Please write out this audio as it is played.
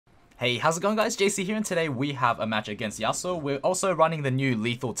Hey, how's it going guys? JaySea here, and today we have a match against YASUO. We're also running the new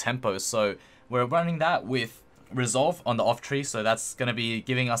lethal tempo, so we're running that with resolve on the off tree, so that's going to be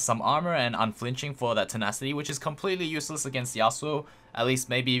giving us some armor and unflinching for that tenacity, which is completely useless against YASUO. At least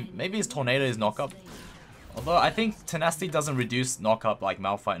maybe his tornado is knock-up. Although I think tenacity doesn't reduce knock-up like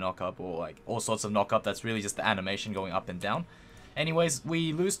Malphite knock-up or like all sorts of knock-up, that's really just the animation going up and down. Anyways,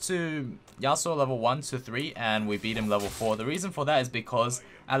 we lose to YASUO level 1 to 3 and we beat him level 4. The reason for that is because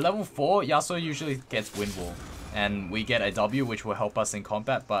at level 4, YASUO usually gets wind wall and we get a W which will help us in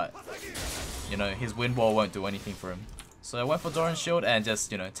combat, but you know, his wind wall won't do anything for him. So I went for Doran's shield and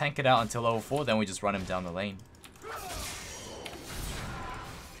just, you know, tank it out until level 4, then we just run him down the lane.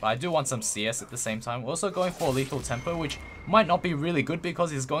 But I do want some CS at the same time. Also going for lethal tempo, which might not be really good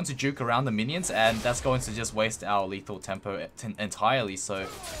because he's going to juke around the minions and that's going to just waste our lethal tempo entirely. So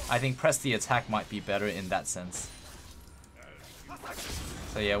I think press the attack might be better in that sense.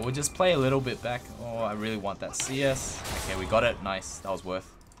 So yeah, we'll just play a little bit back. Oh, I really want that CS. Okay, we got it. Nice. That was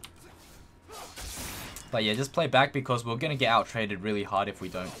worth. But yeah, just play back because we're going to get out-traded really hard if we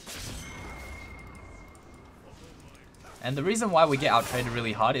don't. And the reason why we get out-traded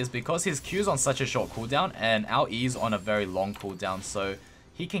really hard is because his Q's on such a short cooldown and our E's on a very long cooldown. So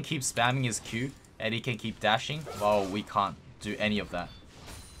he can keep spamming his Q and he can keep dashing while we can't do any of that.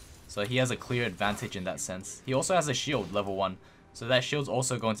 So he has a clear advantage in that sense. He also has a shield, level 1. So that shield's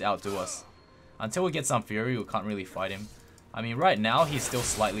also going to outdo us. Until we get some Fury, we can't really fight him. I mean, right now, he's still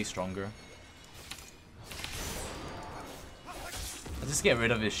slightly stronger. I'll just get rid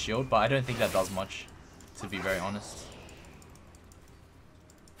of his shield, but I don't think that does much, to be very honest.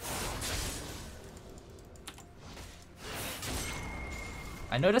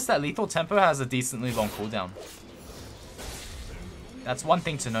 I noticed that lethal tempo has a decently long cooldown. That's one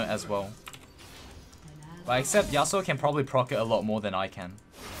thing to note as well. But except YASUO can probably proc it a lot more than I can.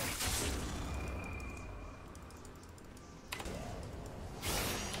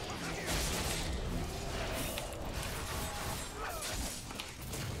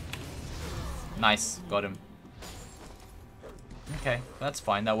 Nice, got him. Okay, that's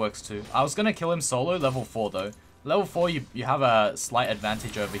fine, that works too. I was gonna kill him solo, level 4 though. Level 4, you have a slight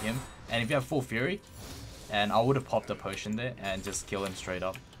advantage over him, and if you have full Fury, and I would have popped a potion there and just kill him straight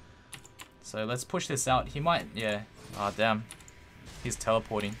up. So let's push this out. He might, yeah. Ah, damn. He's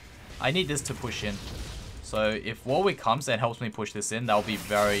teleporting. I need this to push in. So if Warwick comes and helps me push this in, that'll be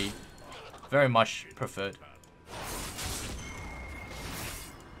very, very much preferred.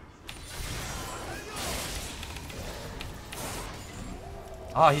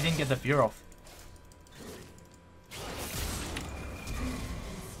 Ah, he didn't get the Fury off.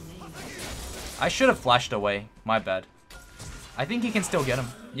 I should have flashed away. My bad. I think he can still get him.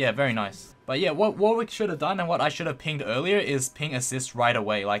 Yeah, very nice. But yeah, what Warwick should have done and what I should have pinged earlier is ping assist right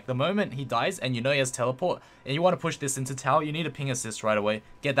away. Like the moment he dies and you know he has teleport and you want to push this into tower, you need to ping assist right away.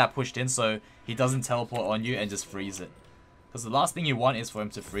 Get that pushed in so he doesn't teleport on you and just freeze it. Because the last thing you want is for him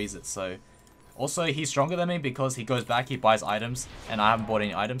to freeze it. So also he's stronger than me because he goes back, he buys items and I haven't bought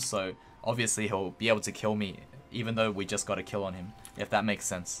any items. So obviously he'll be able to kill me even though we just got a kill on him. If that makes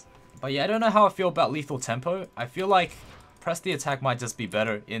sense. But yeah, I don't know how I feel about lethal tempo. I feel like press the attack might just be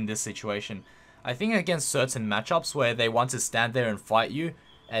better in this situation. I think against certain matchups where they want to stand there and fight you,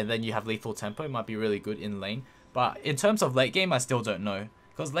 and then you have lethal tempo, it might be really good in lane. But in terms of late game, I still don't know.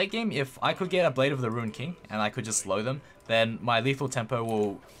 Because late game, if I could get a Blade of the Ruined King, and I could just slow them, then my lethal tempo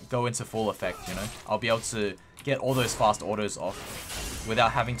will go into full effect, you know? I'll be able to get all those fast autos off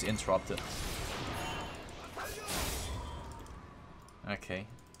without having to interrupt it. Okay.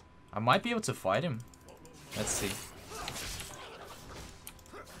 I might be able to fight him. Let's see.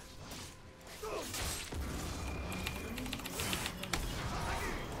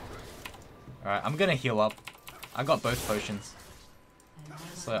 Alright, I'm gonna heal up. I got both potions.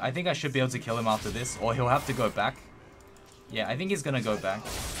 So I think I should be able to kill him after this, or he'll have to go back. Yeah, I think he's gonna go back.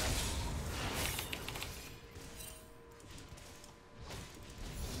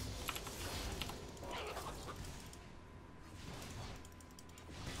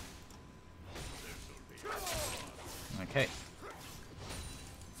 Okay.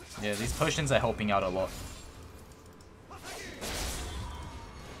 Yeah, these potions are helping out a lot.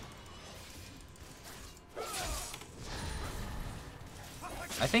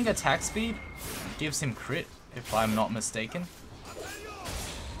 I think attack speed gives him crit, if I'm not mistaken.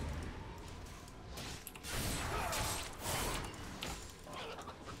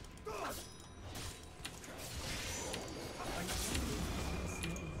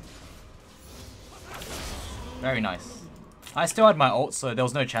 Very nice. I still had my ult, so there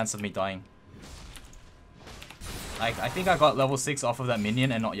was no chance of me dying. Like, I think I got level 6 off of that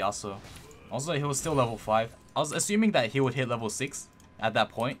minion and not Yasuo. Also, he was still level 5. I was assuming that he would hit level 6 at that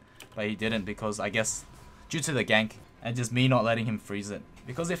point, but he didn't because I guess due to the gank and just me not letting him freeze it.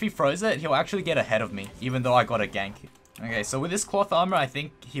 Because if he froze it, he'll actually get ahead of me, even though I got a gank. Okay, so with this cloth armor, I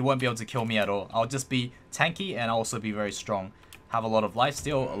think he won't be able to kill me at all. I'll just be tanky and I'll also be very strong. Have a lot of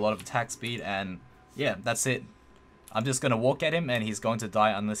lifesteal, a lot of attack speed, and yeah, that's it. I'm just gonna walk at him and he's going to die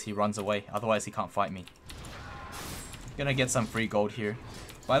unless he runs away. Otherwise, he can't fight me. Gonna get some free gold here.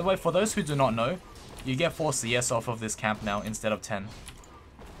 By the way, for those who do not know, you get 4 CS off of this camp now instead of 10.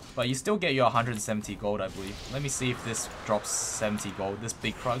 But you still get your 170 gold, I believe. Let me see if this drops 70 gold. This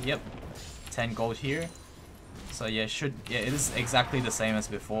big frog, yep. 10 gold here. So yeah, it is exactly the same as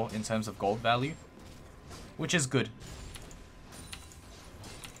before in terms of gold value, which is good.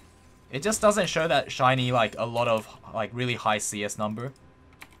 It just doesn't show that shiny like a lot of like really high CS number,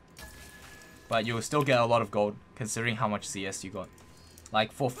 but you'll still get a lot of gold considering how much CS you got.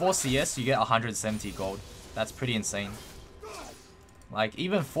 Like for 4 CS you get 170 gold. That's pretty insane. Like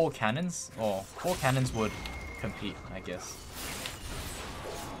even 4 cannons, or 4 cannons would compete, I guess.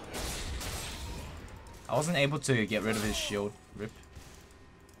 I wasn't able to get rid of his shield. Rip.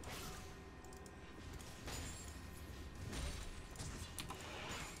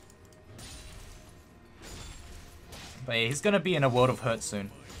 But yeah, he's gonna be in a world of hurt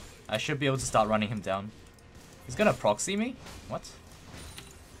soon. I should be able to start running him down. He's gonna proxy me? What?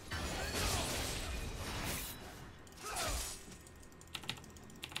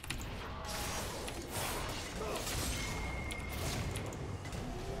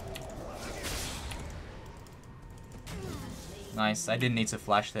 Nice, I didn't need to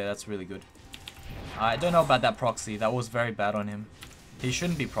flash there, that's really good. I don't know about that proxy, that was very bad on him. He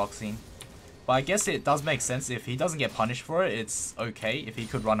shouldn't be proxying. But I guess it does make sense if he doesn't get punished for it, it's okay if he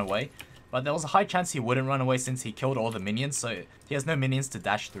could run away. But there was a high chance he wouldn't run away since he killed all the minions, so he has no minions to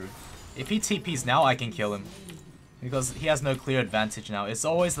dash through. If he TPs now, I can kill him. Because he has no clear advantage now. It's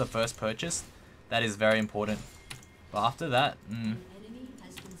always the first purchase that is very important. But after that,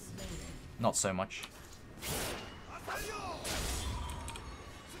 not so much.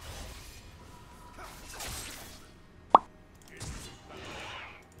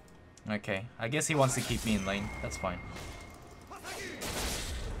 Okay, I guess he wants to keep me in lane. That's fine.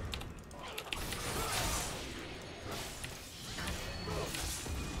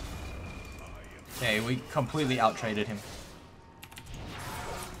 Okay, we completely out-traded him.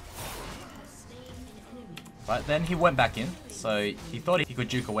 But then he went back in, so he thought he could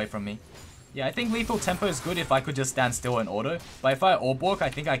juke away from me. Yeah, I think lethal tempo is good if I could just stand still and auto. But if I orbork, I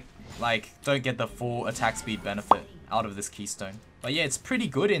think I don't get the full attack speed benefit out of this keystone. But yeah, it's pretty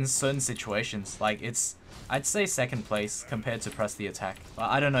good in certain situations. Like I'd say second place compared to press the attack. But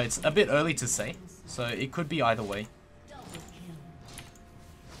I don't know, it's a bit early to say. So it could be either way.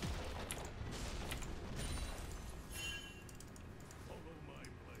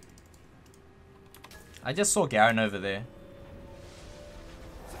 I just saw Garen over there.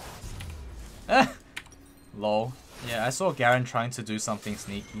 Lol. Yeah, I saw Garen trying to do something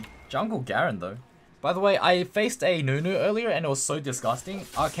sneaky. Jungle Garen though. By the way, I faced a Nunu earlier and it was so disgusting.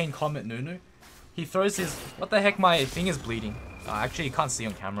 Arcane Comet Nunu. He throws his... What the heck, my thing is bleeding. Actually, you can't see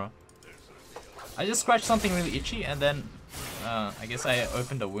on camera. I just scratched something really itchy and then... I guess I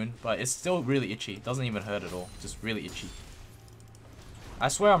opened a wound, but it's still really itchy. It doesn't even hurt at all. Just really itchy. I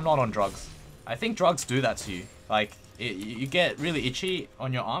swear I'm not on drugs. I think drugs do that to you. Like, you get really itchy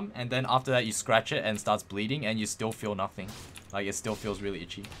on your arm and then after that you scratch it and it starts bleeding and you still feel nothing. Like, it still feels really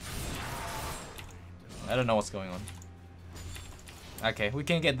itchy. I don't know what's going on. Okay, we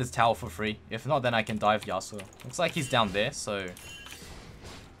can get this tower for free. If not, then I can dive YASUO. Looks like he's down there, so...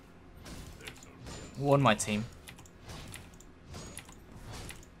 Warn my team.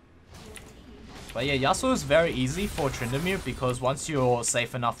 But yeah, YASUO is very easy for Tryndamere because once you're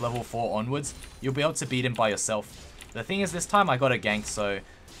safe enough level 4 onwards, you'll be able to beat him by yourself. The thing is, this time I got a gank, so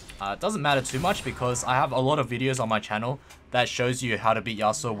it doesn't matter too much because I have a lot of videos on my channel that shows you how to beat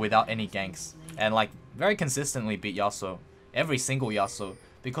YASUO without any ganks. And like, very consistently beat YASUO. Every single YASUO.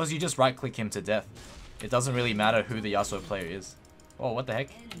 Because you just right click him to death. It doesn't really matter who the YASUO player is. Oh, what the heck?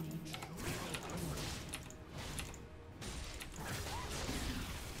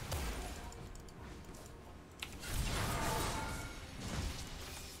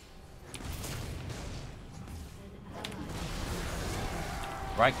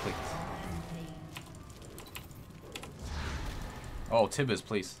 Right clicked. Oh, Tibbers,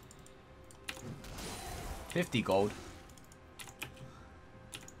 please. 50 gold.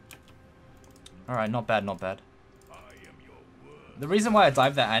 Alright, not bad, not bad. The reason why I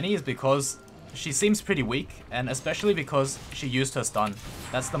dived that Annie is because she seems pretty weak, and especially because she used her stun.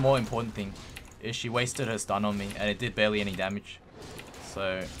 That's the more important thing, is she wasted her stun on me, and it did barely any damage.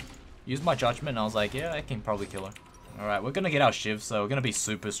 So, used my judgment, and I was like, yeah, I can probably kill her. Alright, we're gonna get our Shiv, so we're gonna be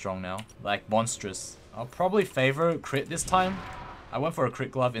super strong now. Like, monstrous. I'll probably favor crit this time. I went for a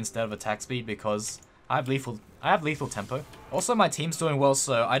crit glove instead of attack speed because I have lethal tempo. Also, my team's doing well,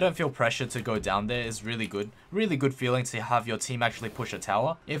 so I don't feel pressure to go down there. It's really good. Really good feeling to have your team actually push a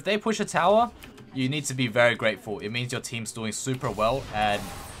tower. If they push a tower, you need to be very grateful. It means your team's doing super well, and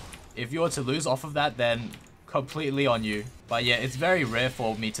if you were to lose off of that, then completely on you. But yeah, it's very rare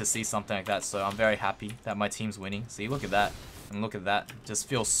for me to see something like that, so I'm very happy that my team's winning. See, look at that. And look at that. Just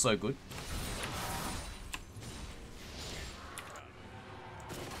feels so good.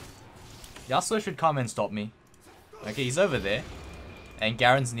 YASUO should come and stop me. Okay, he's over there. And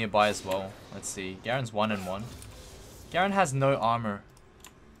Garen's nearby as well. Let's see. Garen's 1-1. Garen has no armor.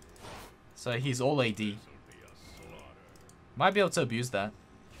 So he's all AD. Might be able to abuse that.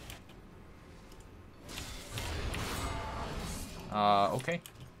 Okay.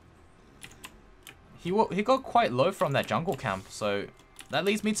 He got quite low from that jungle camp, so that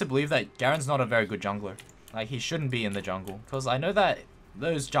leads me to believe that Garen's not a very good jungler. Like, he shouldn't be in the jungle. Because I know that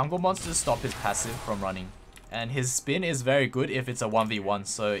those jungle monsters stop his passive from running. And his spin is very good if it's a 1v1.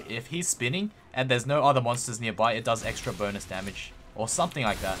 So if he's spinning and there's no other monsters nearby, it does extra bonus damage. Or something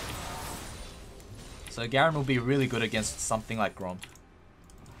like that. So Garen will be really good against something like Grom.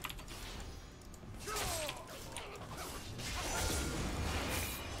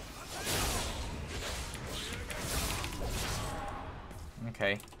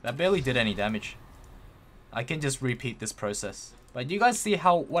 Okay, that barely did any damage. I can just repeat this process. But do you guys see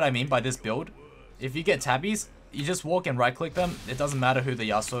what I mean by this build? If you get tabbies, you just walk and right click them. It doesn't matter who the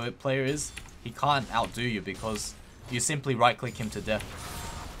YASUO player is. He can't outdo you because you simply right click him to death.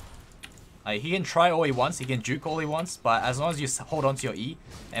 He can try all he wants, he can juke all he wants, but as long as you hold on to your E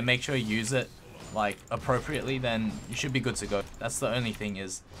and make sure you use it like appropriately, then you should be good to go. That's the only thing,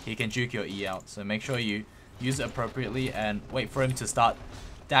 is he can juke your E out. So make sure you use it appropriately and wait for him to start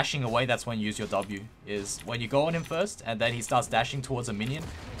dashing away. That's when you use your W, is when you go on him first and then he starts dashing towards a minion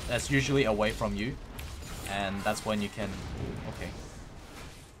that's usually away from you, and that's when you can, okay,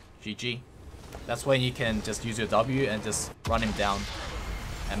 GG. That's when you can just use your W and just run him down.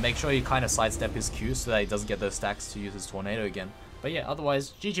 And make sure you kind of sidestep his Q so that he doesn't get those stacks to use his tornado again. But yeah,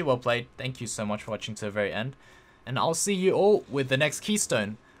 otherwise, GG, well played. Thank you so much for watching to the very end. And I'll see you all with the next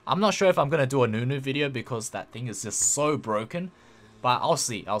Keystone. I'm not sure if I'm going to do a Nunu video because that thing is just so broken. But I'll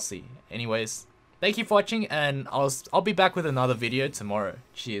see. Anyways, thank you for watching, and I'll be back with another video tomorrow.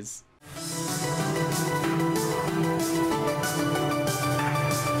 Cheers.